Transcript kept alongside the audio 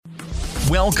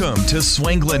Welcome to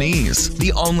Swanglinese,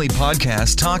 the only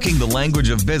podcast talking the language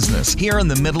of business here in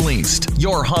the Middle East.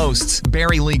 Your hosts,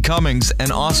 Barry Lee Cummings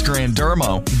and Oscar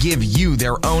Andermo, give you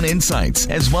their own insights,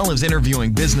 as well as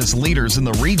interviewing business leaders in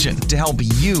the region to help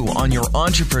you on your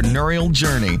entrepreneurial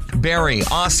journey. Barry,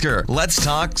 Oscar, let's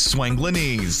talk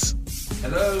Swanglinese.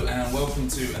 Hello and welcome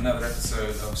to another episode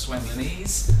of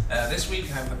Swanglinese. This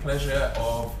week I have the pleasure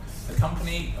of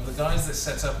the guys that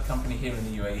set up a company here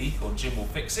in the UAE called Jim Will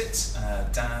Fix It,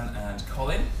 Dan and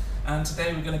Colin. And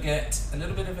today we're going to get a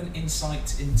little bit of an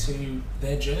insight into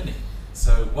their journey.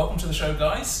 So welcome to the show,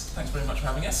 guys. Thanks very much for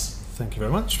having us. Thank you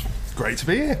very much. Great to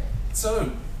be here.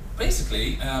 So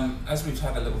basically, as we've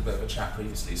had a little bit of a chat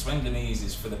previously, Swanglinese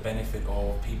is for the benefit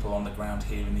of people on the ground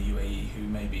here in the UAE who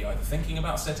may be either thinking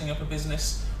about setting up a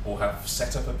business or have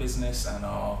set up a business and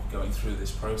are going through this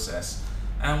process.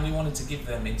 And we wanted to give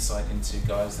them insight into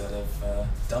guys that have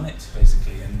done it,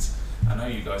 basically. And I know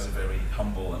you guys are very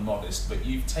humble and modest, but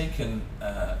you've taken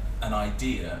an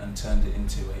idea and turned it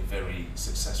into a very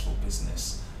successful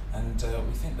business. And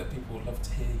we think that people would love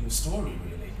to hear your story,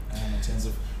 really, in terms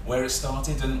of where it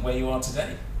started and where you are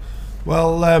today.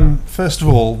 Well, first of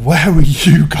all, where were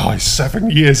you guys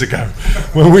 7 years ago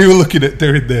when we were looking at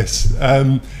doing this?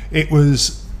 It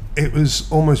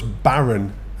was almost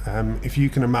barren. If you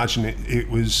can imagine it, it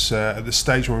was at the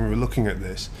stage when we were looking at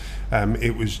this,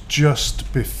 it was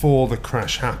just before the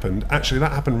crash happened. Actually,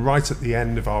 that happened right at the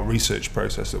end of our research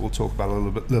process that we'll talk about a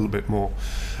little bit more.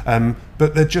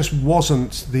 But there just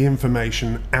wasn't the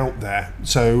information out there.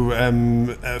 So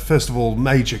first of all,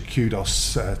 major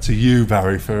kudos to you,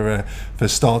 Barry, for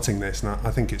starting this, and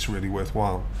I think it's really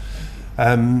worthwhile.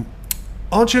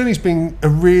 Our journey's been a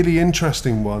really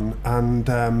interesting one, and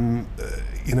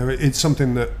it's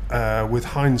something that, with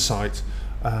hindsight,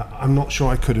 I'm not sure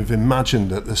I could have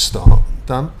imagined at the start.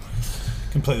 Dan?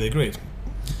 Completely agreed.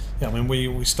 Yeah, I mean,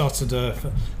 we started a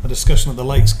discussion at the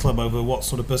Lakes Club over what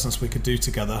sort of business we could do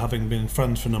together, having been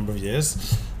friends for a number of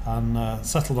years, and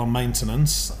settled on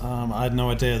maintenance. I had no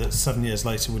idea that 7 years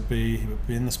later would be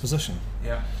in this position.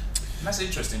 Yeah, and that's an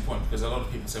interesting point, because a lot of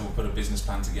people say we'll put a business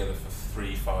plan together for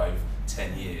 3, 5,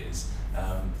 10 years.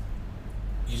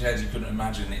 You said you couldn't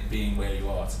imagine it being where you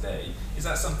are today. Is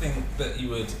that something that you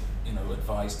would,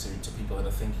 advise to people that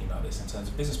are thinking about this in terms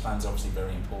of business plans? Obviously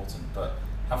very important, but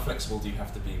how flexible do you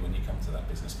have to be when you come to that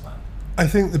business plan? I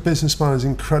think the business plan is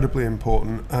incredibly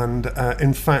important, and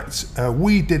in fact,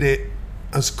 we did it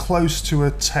as close to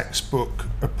a textbook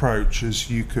approach as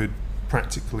you could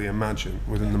practically imagine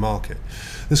within the market.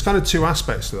 There's kind of two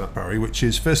aspects to that, Barry, which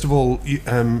is, first of all,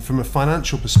 from a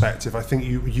financial perspective, I think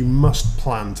you must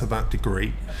plan to that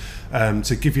degree,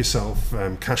 to give yourself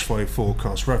cash flow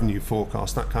forecast, revenue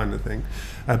forecast, that kind of thing.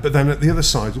 But then at the other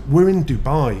side, we're in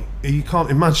Dubai. You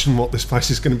can't imagine what this place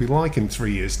is going to be like in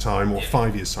 3 years' time, or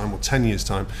 5 years' time, or 10 years'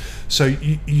 time. So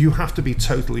you have to be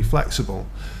totally flexible.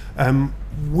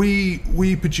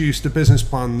 We produced a business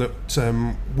plan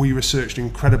that we researched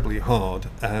incredibly hard.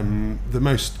 The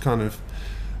most kind of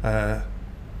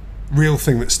real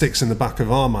thing that sticks in the back of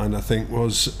our mind, I think,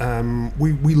 was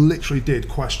we literally did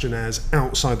questionnaires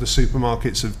outside the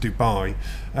supermarkets of Dubai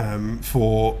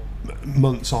for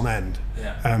months on end,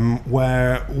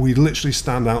 where we literally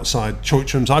stand outside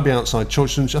Choichrams. I'd be outside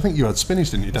Choichrams. I think you had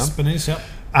Spinneys, didn't you, Dan? Spinneys, yeah.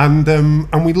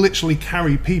 And we literally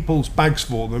carry people's bags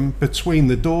for them between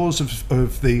the doors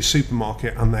of the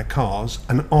supermarket and their cars,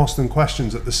 and ask them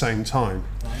questions at the same time.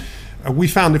 We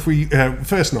found if we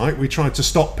first night we tried to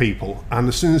stop people, and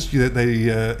as soon as you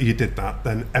did that,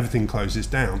 then everything closes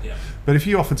down. Yeah. But if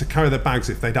you offered to carry their bags,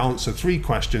 if they'd answer 3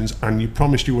 questions and you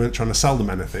promised you weren't trying to sell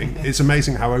them anything, it's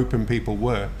amazing how open people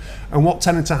were. And what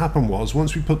tended to happen was,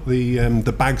 once we put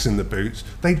the bags in the boots,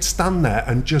 they'd stand there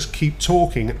and just keep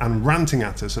talking and ranting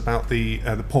at us about the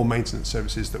poor maintenance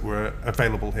services that were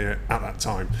available here at that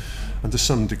time, and to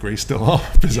some degree still are,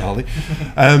 bizarrely.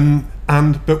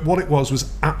 But what it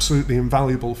was absolutely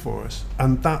invaluable for us,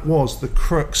 and that was the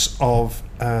crux of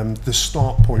the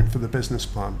start point for the business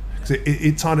plan, because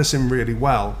it tied us in really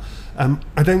well.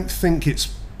 I don't think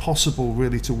it's possible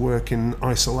really to work in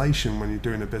isolation when you're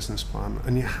doing a business plan,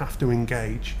 and you have to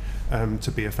engage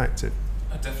to be effective.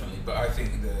 Definitely, but I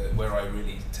think where I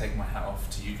really take my hat off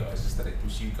to you guys is that it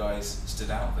was you guys stood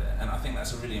out there, and I think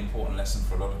that's a really important lesson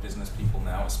for a lot of business people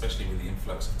now, especially with the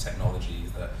influx of technology,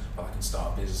 that I can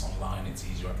start a business online, it's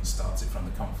easier, I can start it from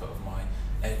the comfort of my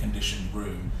air-conditioned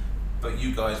room. But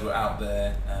you guys were out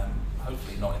there,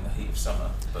 hopefully not in the heat of summer,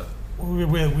 but... We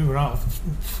were out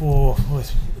for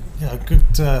Yeah,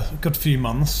 a good few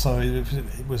months. So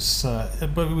it was,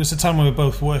 but it was a time we were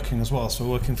both working as well. So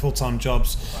we were working full-time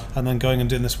jobs, and then going and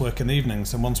doing this work in the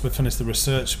evenings. And once we finished the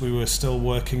research, we were still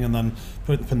working, and then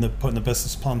putting the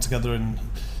business plan together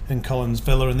in Colin's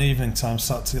villa in the evening time.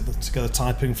 Sat together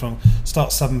typing from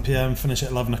start 7 p.m, finish at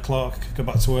 11 o'clock, go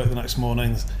back to work the next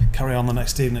morning, carry on the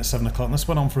next evening at 7 o'clock. And this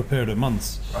went on for a period of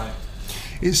months. Right.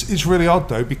 It's really odd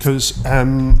though, because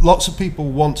lots of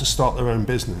people want to start their own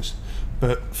business,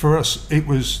 but for us it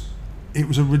was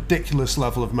a ridiculous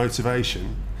level of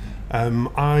motivation.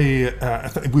 I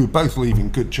think we were both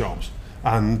leaving good jobs,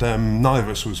 and neither of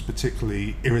us was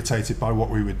particularly irritated by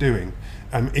what we were doing.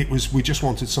 We just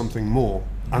wanted something more,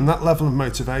 and that level of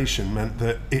motivation meant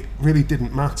that it really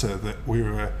didn't matter that we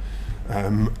were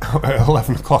at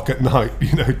 11 o'clock at night,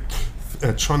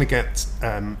 trying to get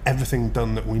everything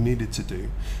done that we needed to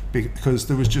do, because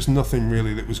there was just nothing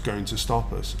really that was going to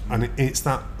stop us. And it's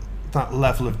that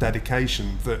level of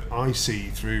dedication that I see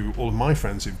through all of my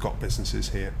friends who've got businesses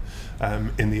here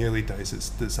in the early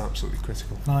days. That's absolutely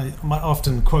critical. I might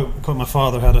often quote my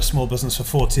father, who had a small business for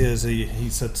 40 years. He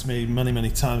said to me many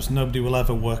times, nobody will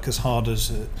ever work as hard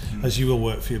as you will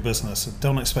work for your business.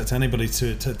 Don't expect anybody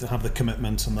to have the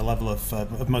commitment and the level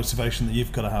of motivation that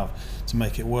you've got to have to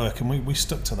make it work. And we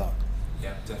stuck to that.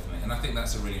 Yeah, definitely. And I think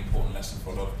that's a really important lesson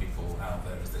for a lot of people out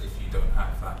there, is that if you don't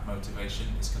have that motivation,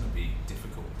 it's going to be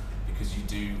difficult, because you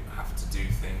do have to do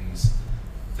things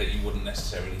that you wouldn't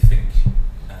necessarily think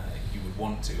you would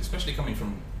want to, especially coming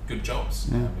from good jobs.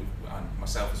 Yeah. I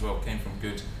myself as well came from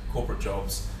good corporate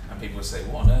jobs, and people would say,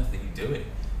 what on earth are you doing,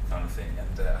 kind of thing.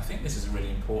 And I think this is a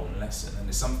really important lesson, and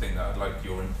it's something that I'd like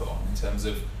your input on in terms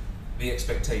of the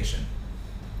expectation.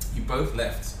 You both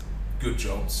left good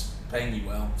jobs, paying you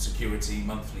well, security,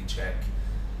 monthly check.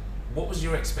 What was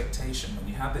your expectation when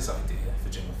you had this idea for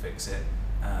Jim Will Fix It?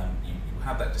 You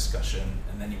had that discussion,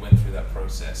 and then you went through that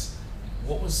process.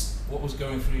 What was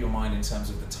going through your mind in terms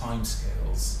of the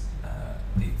timescales,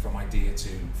 from idea to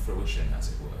fruition, as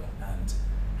it were, and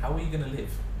how are you going to live?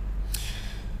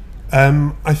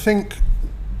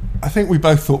 I think we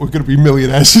both thought we were going to be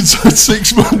millionaires inside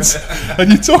 6 months.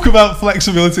 And you talk about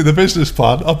flexibility in the business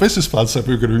plan. Our business plan said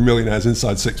we were going to be millionaires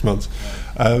inside 6 months,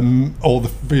 or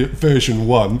the version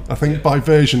 1. I think by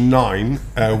version 9,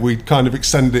 we'd kind of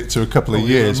extended it to a couple of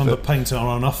years. I remember painting our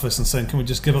own office and saying, can we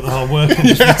just give up the hard work and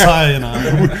just retire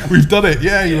now? We've done it.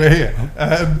 Yeah, you were here.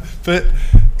 But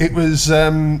it was...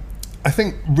 I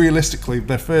think realistically,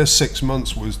 the first 6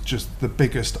 months was just the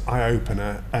biggest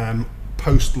eye-opener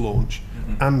post-launch.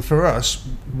 And for us,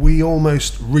 we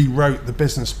almost rewrote the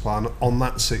business plan on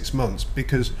that 6 months,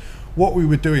 because what we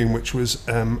were doing, which was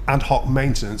ad hoc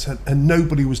maintenance, and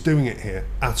nobody was doing it here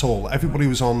at all. Everybody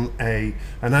was on an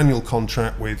annual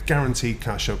contract with guaranteed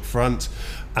cash up front,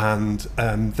 and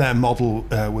their model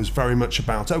was very much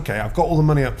about, okay, I've got all the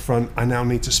money up front, I now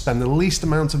need to spend the least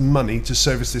amount of money to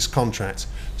service this contract.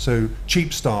 So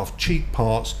cheap staff, cheap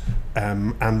parts,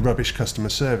 and rubbish customer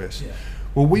service. Yeah.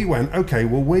 Well, we went, okay,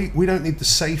 well, we don't need the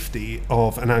safety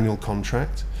of an annual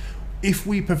contract. If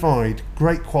we provide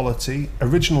great quality,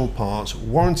 original parts,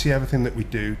 warranty everything that we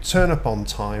do, turn up on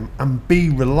time, and be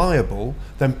reliable,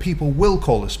 then people will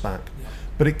call us back. Yeah.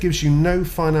 But it gives you no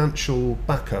financial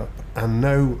backup and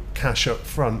no cash up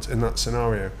front in that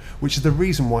scenario, which is the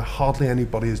reason why hardly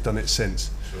anybody has done it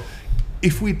since. Sure.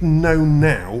 If we'd known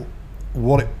now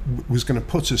what it was going to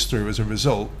put us through as a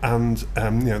result, and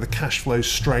the cash flow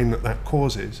strain that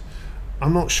causes,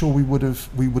 I'm not sure we would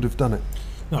have done it.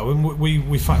 No, we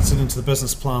factored into the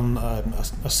business plan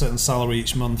a certain salary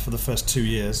each month for the first 2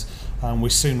 years, and we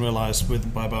soon realised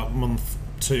by about month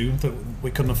 2 that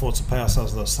we couldn't afford to pay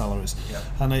ourselves those salaries. Yeah.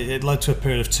 And it led to a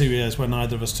period of 2 years where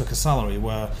neither of us took a salary,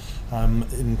 where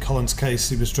in Colin's case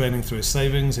he was draining through his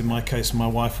savings. In my case, my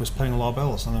wife was paying a lot of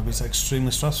bills, and it was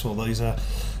extremely stressful. These are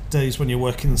days when you're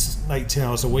working 80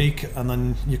 hours a week, and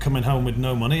then you're coming home with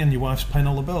no money and your wife's paying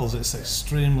all the bills. It's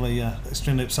extremely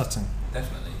upsetting.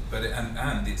 Definitely, but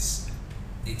and it's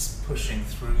pushing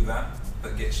through that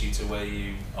gets you to where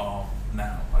you are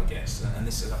now, I guess. And I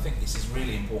think this is a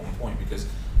really important point, because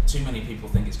too many people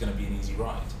think it's going to be an easy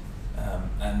ride.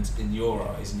 And in your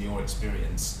eyes, in your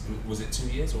experience, was it 2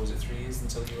 years or was it 3 years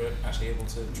until you were actually able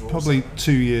to draw? Probably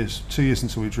 2 years. 2 years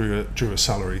until we drew a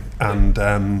salary, and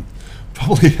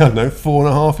probably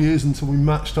 4.5 years until we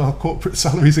matched our corporate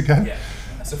salaries again. Yeah.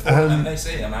 So and they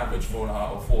say on average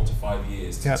 4.5 or 4 to 5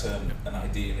 years to turn an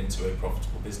idea into a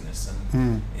profitable business,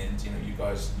 and you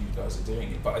guys are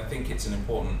doing it. But I think it's an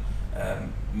important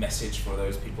message for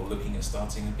those people looking at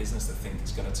starting a business that think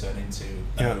it's going to turn into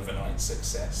an overnight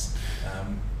success.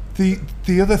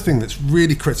 The other thing that's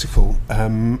really critical,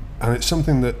 and it's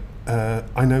something that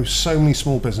I know so many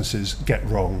small businesses get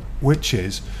wrong, which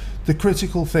is the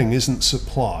critical thing isn't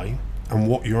supply and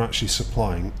what you're actually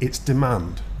supplying, it's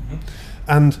demand.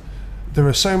 And there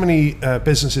are so many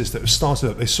businesses that have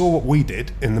started up, they saw what we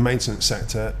did in the maintenance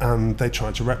sector and they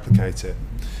tried to replicate it.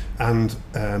 And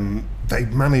they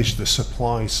managed the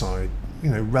supply side,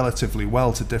 relatively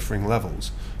well to differing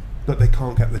levels, but they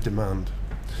can't get the demand.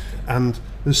 And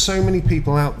there's so many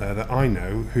people out there that I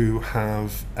know who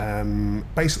have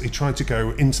basically tried to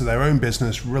go into their own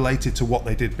business related to what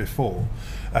they did before,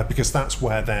 because that's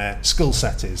where their skill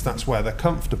set is, that's where they're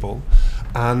comfortable.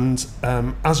 And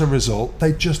as a result,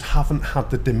 they just haven't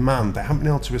had the demand. They haven't been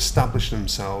able to establish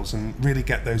themselves and really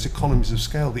get those economies of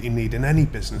scale that you need in any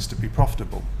business to be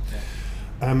profitable.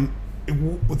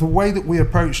 The way that we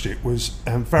approached it was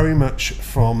very much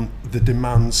from the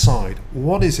demand side.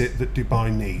 What is it that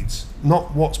Dubai needs?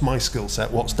 Not what's my skill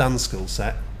set, what's Dan's skill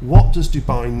set. What does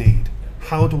Dubai need?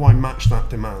 How do I match that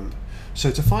demand?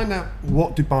 So to find out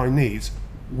what Dubai needs,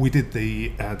 we did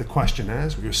the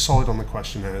questionnaires. We were solid on the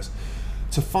questionnaires.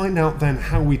 To find out then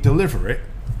how we deliver it,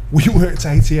 we worked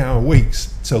 80-hour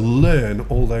weeks to learn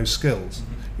all those skills.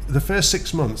 The first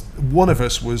 6 months, one of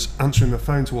us was answering the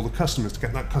phone to all the customers to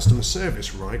get that customer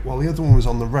service right, while the other one was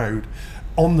on the road,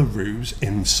 on the roofs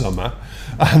in summer,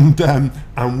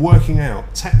 and working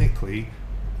out technically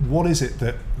what is it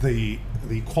that the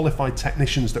qualified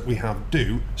technicians that we have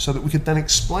do, so that we could then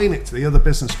explain it to the other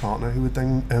business partner, who would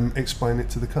then explain it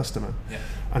to the customer. Yeah.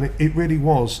 And it really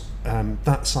was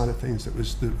that side of things that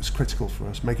was critical for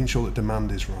us, making sure that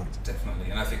demand is right. Definitely,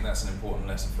 and I think that's an important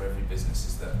lesson for every business,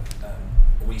 is that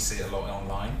we see a lot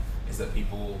online, is that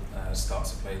people start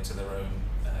to play to their own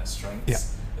strengths.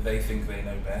 Yeah. They think they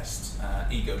know best,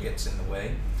 ego gets in the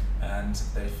way, and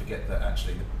they forget that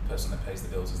actually the person that pays the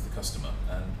bills is the customer,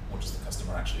 and what does the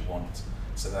customer actually want.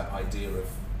 So that idea of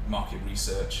market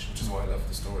research, which is why I love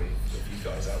the story of you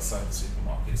guys outside the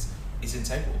supermarkets, is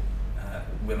integral.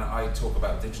 When I talk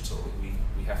about digital,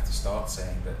 we have to start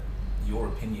saying that your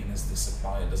opinion as the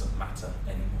supplier doesn't matter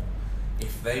anymore.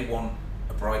 If they want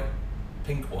a bright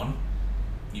pink one,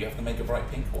 you have to make a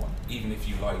bright pink one. Even if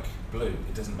you like blue,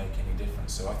 it doesn't make any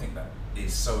difference. So I think that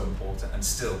is so important, and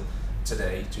still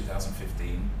today,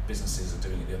 2015, businesses are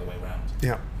doing it the other way around.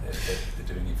 Yeah, they're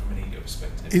doing it from an ego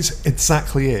perspective. It's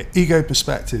exactly it, ego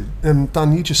perspective. And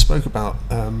Dan, you just spoke about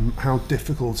how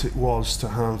difficult it was to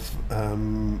have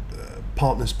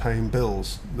partners paying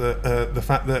bills. The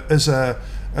fact that as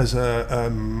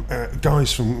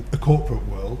guys from the corporate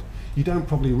world, you don't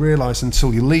probably realise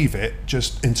until you leave it,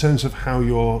 just in terms of how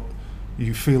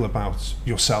you feel about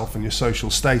yourself and your social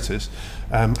status,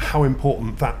 how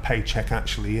important that paycheck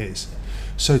actually is.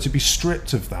 So to be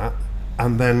stripped of that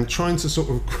and then trying to sort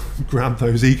of grab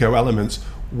those ego elements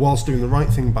whilst doing the right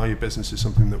thing by your business is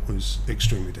something that was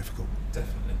extremely difficult.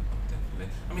 Definitely.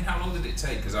 I mean, how long did it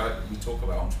take? Because we talk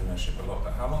about entrepreneurship a lot,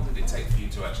 but how long did it take for you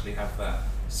to actually have that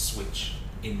switch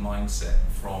in mindset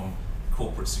from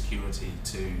corporate security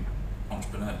to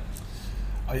entrepreneur?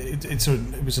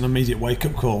 It was an immediate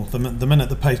wake-up call. The minute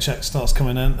the paycheck stops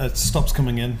coming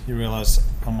in, you realise,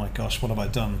 oh my gosh, what have I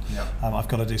done? Yeah. I've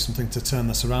got to do something to turn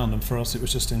this around. And for us, it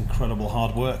was just incredible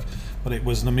hard work. But it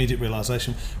was an immediate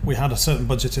realisation. We had a certain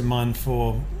budget in mind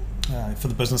for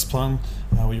the business plan.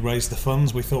 We raised the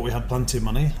funds. We thought we had plenty of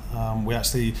money. We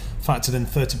actually factored in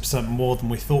 30% more than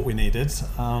we thought we needed,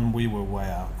 and we were way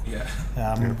out.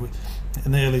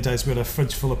 In the early days, we had a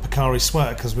fridge full of Pocari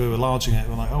Sweat because we were enlarging it.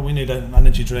 We were like, we need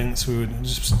energy drinks. We were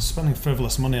just spending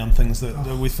frivolous money on things that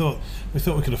we thought we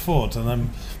could afford. And then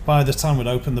by the time we'd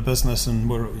opened the business and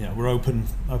we're open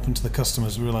to the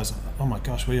customers, we realised, oh my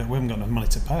gosh, we haven't got enough money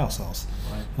to pay ourselves.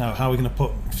 Right. Now, how are we going to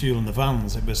put fuel in the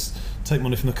vans? It was take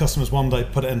money from the customers one day,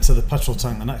 put it into the petrol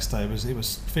tank the next day. It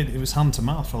was hand to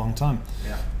mouth for a long time.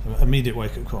 Yeah. Immediate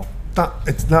wake-up call.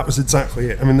 That was exactly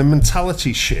it. I mean, the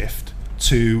mentality shift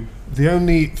to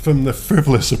from the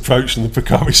frivolous approach and the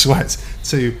Pocari Sweats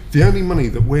to the only money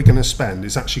that we're going to spend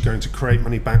is actually going to create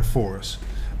money back for us.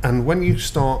 And when you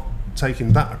start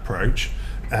taking that approach,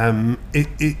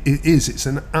 it's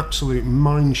an absolute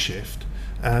mind shift,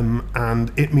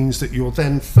 and it means that you're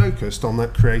then focused on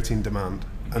that creating demand,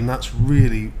 and that's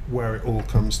really where it all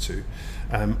comes to.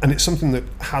 And it's something that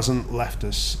hasn't left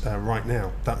us right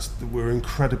now. We're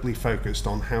incredibly focused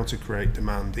on how to create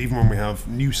demand. Even when we have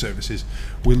new services,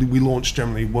 we launch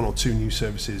generally 1 or 2 new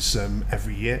services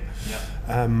every year.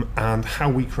 Yeah. And how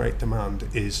we create demand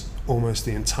is almost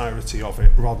the entirety of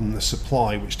it, rather than the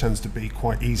supply, which tends to be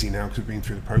quite easy now because we've been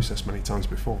through the process many times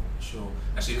before. Sure.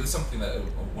 Actually, there's something that I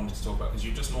wanted to talk about, because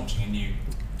you're just launching a new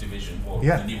division or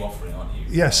Yeah. a new offering, aren't you?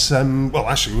 Yes, well,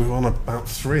 actually, we're on about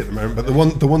 3 at the moment, but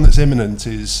the one that's imminent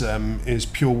is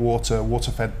pure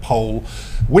water-fed pole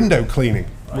window cleaning,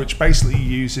 which basically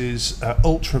uses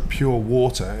ultra pure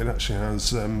water. It actually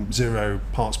has 0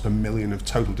 parts per million of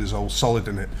total dissolved solid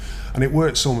in it, and it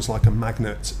works almost like a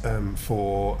magnet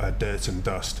for dirt and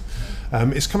dust.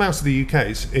 It's come out of the UK.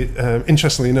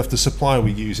 Interestingly enough, the supplier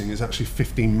we're using is actually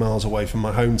 15 miles away from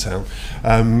my hometown,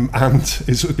 and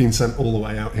it's been sent all the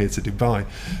way out here to Dubai.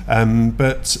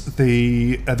 But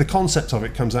the concept of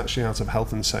it comes actually out of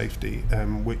health and safety,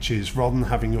 which is rather than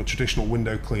having your traditional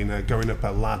window cleaner going up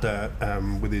a ladder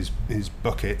with his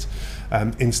bucket,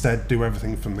 instead do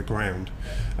everything from the ground.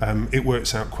 It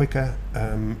works out quicker,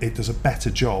 it does a better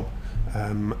job.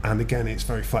 And again, it's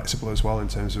very flexible as well in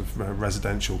terms of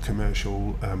residential,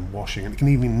 commercial washing. And it can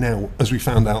even now, as we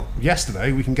found out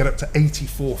yesterday, we can get up to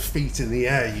 84 feet in the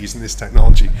air using this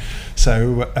technology.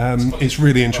 So it's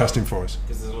really interesting for us.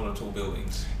 Because there's a lot of tall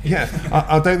buildings. Yeah,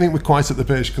 I don't think we're quite at the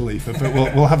Burj Khalifa, but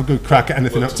we'll have a good crack at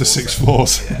anything up to 6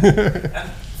 floors. Yeah.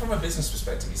 And from a business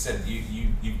perspective, you said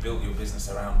you built your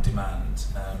business around demand,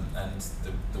 and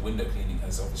the window cleaning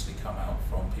has obviously come out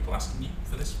from people asking you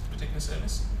for this particular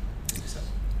service.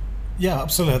 Yeah,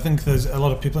 absolutely. I think there's a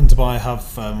lot of people in Dubai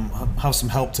have some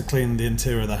help to clean the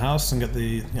interior of the house and get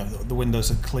the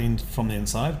windows are cleaned from the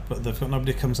inside, but they've got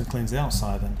nobody who comes and cleans the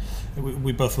outside. And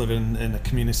we both live in a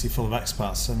community full of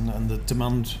expats, and the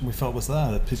demand we felt was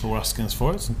there, that people were asking us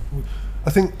for it. I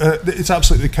think it's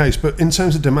absolutely the case, but in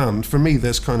terms of demand, for me,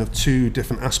 there's kind of 2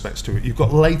 different aspects to it. You've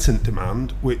got latent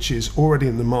demand, which is already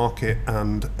in the market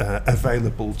and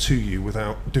available to you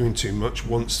without doing too much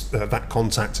once that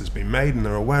contact has been made and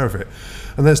they're aware of it.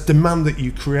 And there's demand that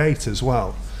you create as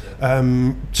well.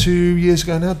 2 years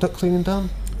ago now, duct cleaning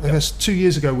done? I guess 2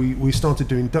 years ago we started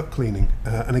doing duct cleaning,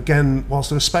 and again,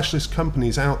 whilst there are specialist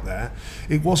companies out there,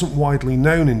 it wasn't widely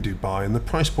known in Dubai, and the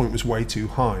price point was way too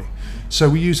high. So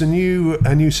we used a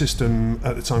new system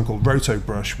at the time called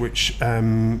RotoBrush, which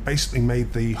basically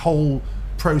made the whole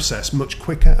process much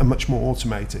quicker and much more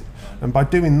automated. And by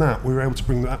doing that, we were able to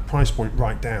bring that price point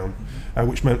right down,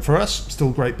 which meant for us,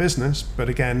 still great business, but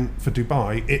again, for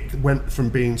Dubai, it went from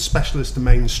being specialist to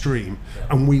mainstream,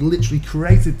 and we literally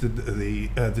created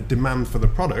the demand for the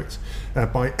product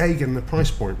by getting the price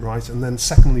point right, and then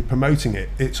secondly, promoting it.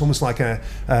 It's almost like an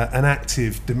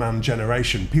active demand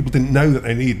generation. People didn't know that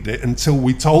they needed it until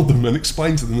we told them and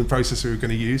explained to them the process we were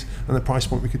going to use and the price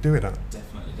point we could do it at.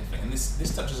 Definitely. And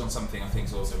this touches on something I think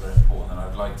is also very important, and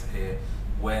I'd like to hear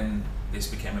when this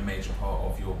became a major part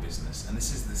of your business. And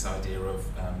this is this idea of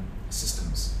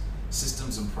systems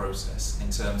and process, in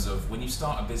terms of when you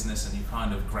start a business and you're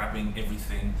kind of grabbing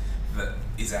everything that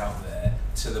is out there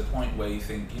to the point where you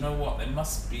think, you know what, there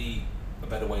must be a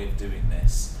better way of doing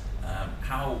this.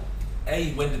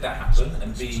 When did that happen?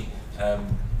 And B,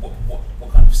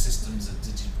 what kind of systems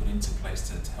did you put into place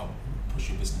to help push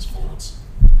your business forwards?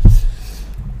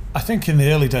 I think in the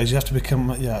early days you have to become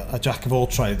a jack of all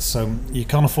trades. So you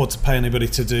can't afford to pay anybody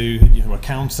to do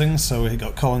accounting. So we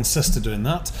got Colin's sister doing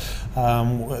that. At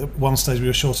one stage we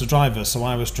were short of drivers, so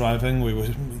I was driving. We were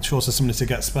short of somebody to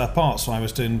get spare parts, so I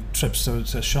was doing trips to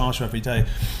Sharjah every day.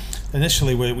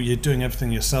 Initially, you're doing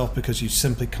everything yourself because you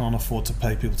simply can't afford to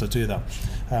pay people to do that.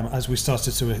 As we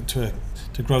started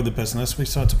to grow the business, we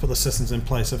started to put the systems in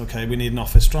place of, okay, we need an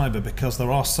office driver because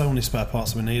there are so many spare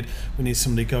parts we need. We need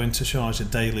somebody going to Sharjah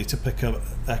daily to pick up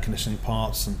air conditioning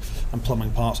parts and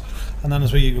plumbing parts. And then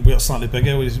as we got slightly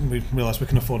bigger, we realised we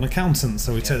can afford an accountant.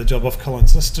 So we take the job off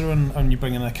Colin's sister and you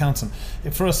bring in an accountant.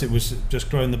 For us, it was just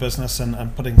growing the business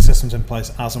and putting systems in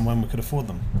place as and when we could afford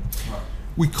them. Right.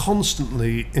 We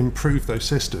constantly improve those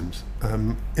systems.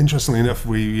 Interestingly enough,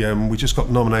 we just got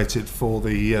nominated for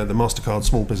the MasterCard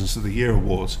Small Business of the Year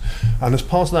Awards, and as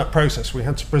part of that process, we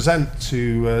had to present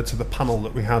to the panel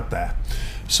that we had there.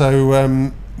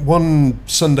 So one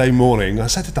Sunday morning, I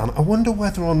said to Dan, I wonder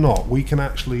whether or not we can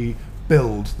actually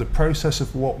build the process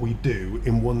of what we do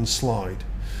in one slide.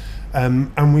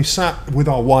 And we sat with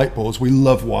our whiteboards. We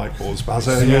love whiteboards, Baz.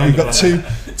 We've got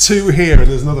two here, and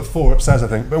there's another 4 upstairs, I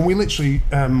think. But we literally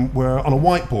were on a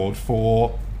whiteboard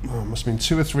for must have been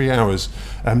 2 or 3 hours,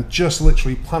 just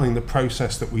literally planning the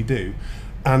process that we do.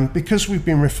 And because we've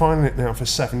been refining it now for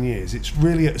 7 years, it's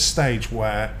really at a stage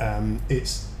where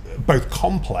it's both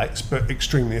complex but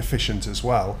extremely efficient as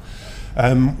well.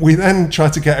 We then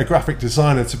tried to get a graphic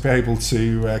designer to be able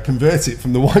to convert it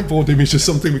from the whiteboard image to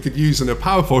something we could use in a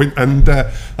PowerPoint, and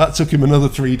that took him another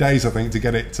 3 days, I think, to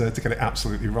get it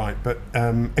absolutely right. But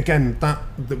again, that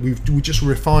we just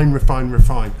refine,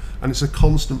 and it's a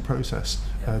constant process.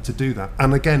 to do that.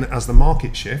 And again, as the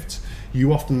market shifts,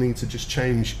 you often need to just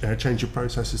change your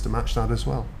processes to match that as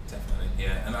well. Definitely,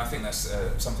 yeah. And I think that's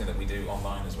something that we do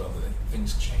online as well, that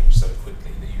things change so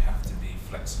quickly that you have to be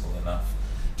flexible enough.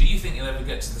 Do you think you'll ever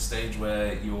get to the stage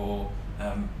where you're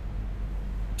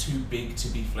too big to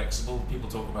be flexible? People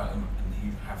talk about, and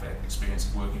you have experience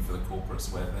of working for the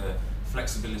corporates, where the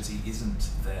flexibility isn't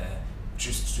there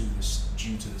just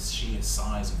due to the sheer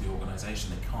size of the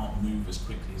organisation. They can't move as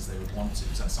quickly as they would want to.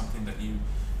 Is that something that you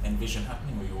envision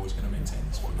happening, or are you always going to maintain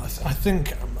this? I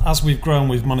think as we've grown,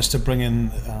 we've managed to bring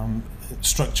in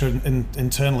structure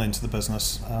internally into the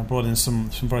business. Brought in some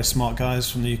very smart guys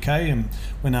from the UK, and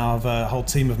we now have a whole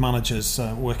team of managers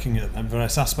working at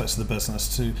various aspects of the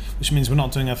business, which means we're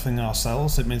not doing everything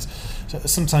ourselves. It means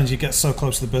sometimes you get so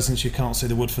close to the business you can't see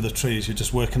the wood for the trees. You're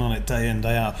just working on it day in,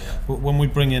 day out. But when we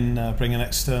bring in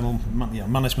external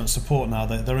management support now,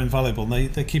 they're invaluable.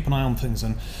 They keep an eye on things,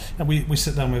 and we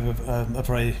sit down with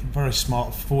a very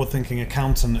smart, forward-thinking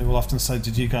accountant who will often say,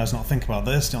 "Did you guys not think about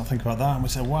this? Did you not think about that?" And we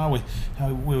say, "Wow,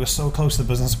 we were so close to the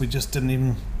business, we just didn't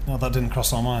even. No, that didn't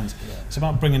cross our minds." Yeah. It's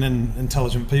about bringing in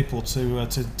intelligent people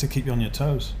to keep you on your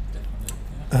toes.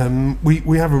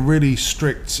 We have a really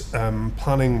strict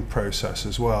planning process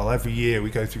as well. Every year we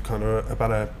go through kind of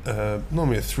about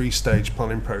normally a 3-stage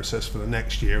planning process for the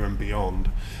next year and beyond,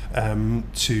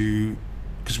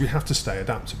 because we have to stay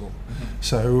adaptable. Mm-hmm.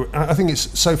 So I think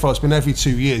so far it's been every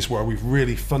 2 years where we've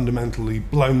really fundamentally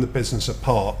blown the business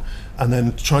apart and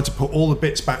then tried to put all the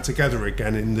bits back together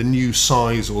again in the new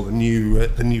size or the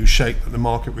new shape that the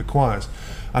market requires.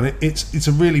 And it's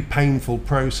a really painful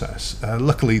process.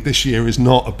 Luckily, this year is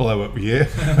not a blow-up year.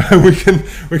 we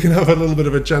can have a little bit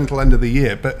of a gentle end of the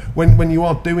year. But when you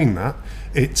are doing that,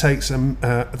 it takes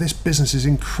this business is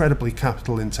incredibly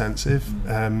capital intensive.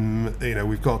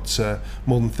 We've got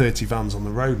more than 30 vans on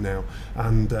the road now,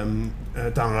 and Dan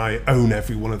and I own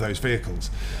every one of those vehicles.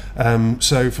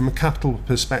 So from a capital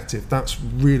perspective, that's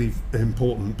really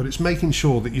important. But it's making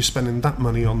sure that you're spending that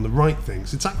money on the right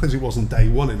things, exactly as it was on day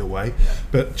one in a way.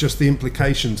 But just the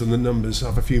implications and the numbers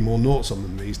have a few more noughts on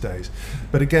them these days.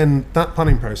 But again, that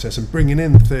planning process and bringing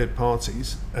in third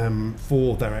parties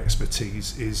for their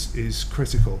expertise is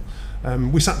critical.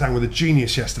 We sat down with a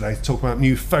genius yesterday to talk about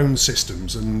new phone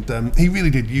systems, and he really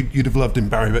did. You'd have loved him,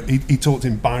 Barry, but he talked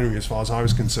in binary as far as I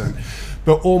was concerned.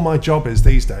 But all my job is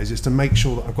these days is to make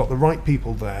sure that I've got the right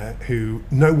people there who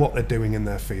know what they're doing in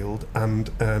their field, and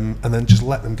then just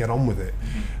let them get on with it.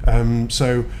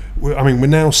 We're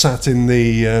now sat in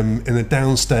the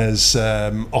downstairs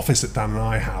office that Dan and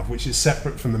I have, which is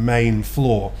separate from the main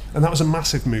floor, and that was a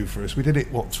massive move for us. We did it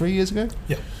 3 years ago?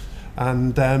 Yeah.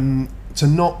 And to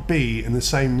not be in the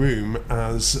same room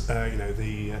as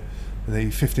the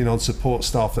 15-odd support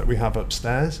staff that we have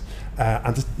upstairs,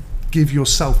 and to give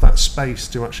yourself that space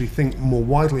to actually think more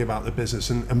widely about the business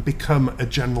and become a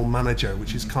general manager,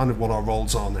 which is kind of what our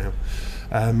roles are now,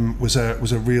 was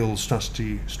a real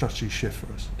strategy shift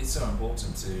for us. It's so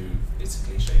important it's a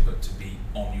cliche, but to be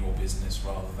on your business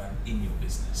rather than in your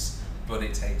business. But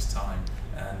it takes time.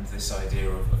 And this idea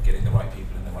of getting the right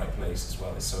people in the right place as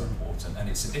well is so important. And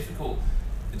it's a difficult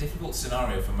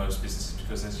scenario for most businesses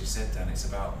because, as you said, Dan, it's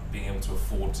about being able to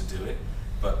afford to do it.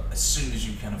 But as soon as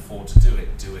you can afford to do it.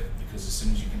 Because as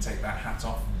soon as you can take that hat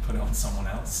off and put it on someone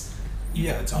else, you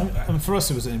get the time back. And for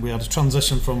us, we had a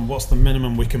transition from what's the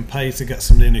minimum we can pay to get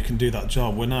somebody in who can do that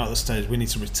job. We're now at the stage we need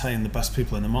to retain the best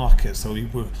people in the market. So you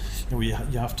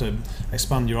have to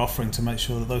expand your offering to make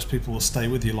sure that those people will stay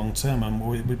with you long term. And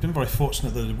we've been very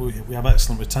fortunate that we have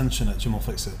excellent retention at Jim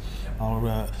Fixit.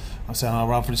 Yeah.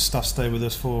 Our average staff stay with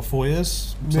us for 4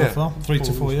 years so far, 3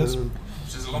 to 4 years.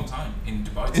 Which is a long time in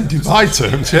Dubai terms. In Dubai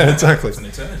terms, yeah, exactly. It's an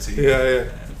eternity. Yeah.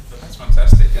 But that's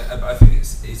fantastic. I think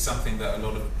it's something that a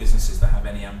lot of businesses that have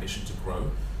any ambition to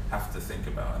grow have to think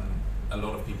about. And a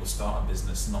lot of people start a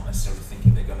business not necessarily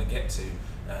thinking they're going to get to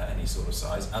any sort of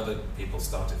size. Other people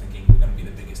started thinking we're going to be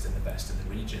the biggest and the best in the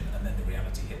region, and then the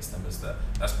reality hits them as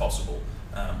that's possible.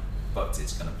 But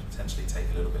it's going to potentially take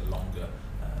a little bit longer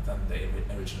than they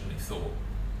originally thought.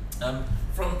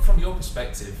 From your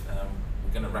perspective,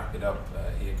 we're going to wrap it up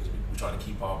here because we try to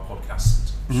keep our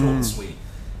podcast short and sweet.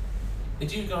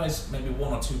 Do you guys maybe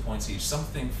 1 or 2 points each,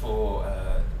 something for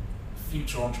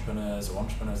future entrepreneurs or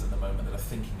entrepreneurs at the moment that are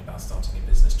thinking about starting a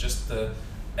business? Just the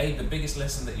biggest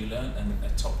lesson that you learned and a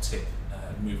top tip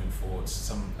moving forward.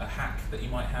 A hack that you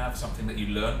might have, something that you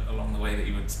learned along the way that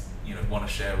you would want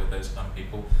to share with those kind of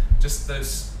people. Just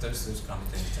those kind of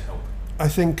things to help. I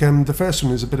think the first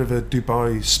one is a bit of a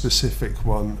Dubai-specific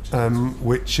one,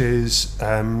 which is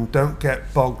don't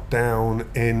get bogged down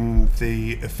in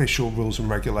the official rules and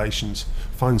regulations.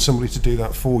 Find somebody to do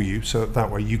that for you, so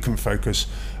that way you can focus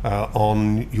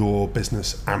on your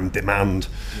business and demand.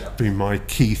 Being my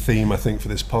key theme, I think, for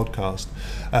this podcast.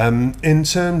 In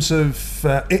terms of,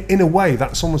 in a way,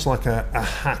 that's almost like a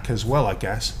hack as well, I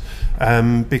guess,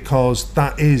 because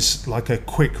that is like a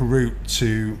quick route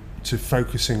to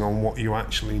focusing on what you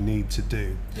actually need to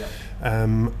do,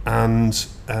 and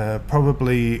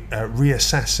probably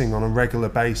reassessing on a regular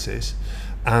basis,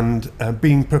 and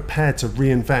being prepared to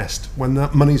reinvest when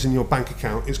that money's in your bank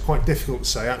account. It's quite difficult to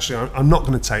say, actually, I'm not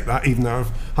going to take that, even though I've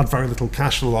had very little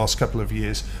cash for the last couple of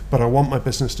years, but I want my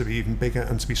business to be even bigger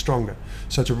and to be stronger.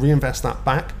 So to reinvest that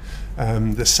back,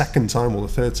 the second time or the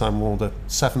third time or the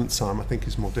seventh time, I think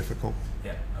is more difficult.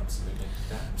 Yeah, absolutely.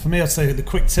 Yeah. For me, I'd say the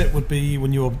quick tip would be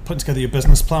when you're putting together your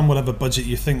business plan, whatever budget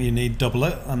you think you need, double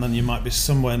it, and then you might be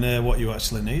somewhere near what you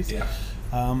actually need. Yeah.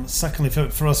 Secondly,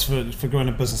 for us, for growing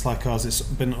a business like ours, it's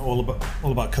been all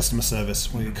about customer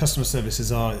service. Well, customer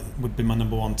service would be my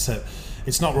number one tip.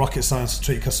 It's not rocket science to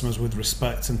treat customers with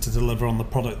respect and to deliver on the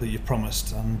product that you've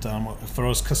promised. And for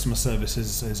us, customer service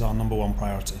is our number one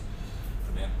priority.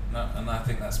 Brilliant. No, and I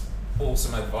think that's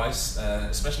awesome advice,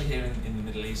 especially here in the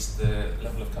Middle East. The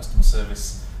level of customer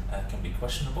service can be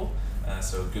questionable,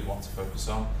 so a good one to focus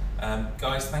on.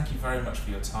 Guys, thank you very much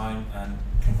for your time, and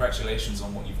congratulations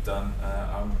on what you've done.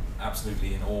 I'm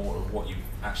absolutely in awe of what you've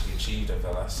actually achieved over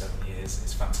the last 7 years.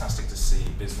 It's fantastic to see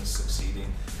business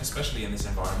succeeding, especially in this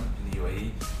environment, in the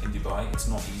UAE, in Dubai. It's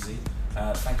not easy.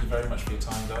 Thank you very much for your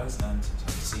time, guys, and hope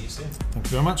to see you soon. Thank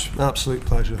you very much. Absolute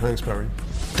pleasure. Thanks, Barry.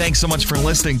 Thanks so much for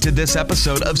listening to this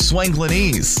episode of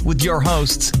Swanglinese with your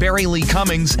hosts, Barry Lee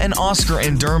Cummings and Oscar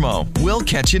Andermo. We'll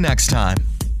catch you next time.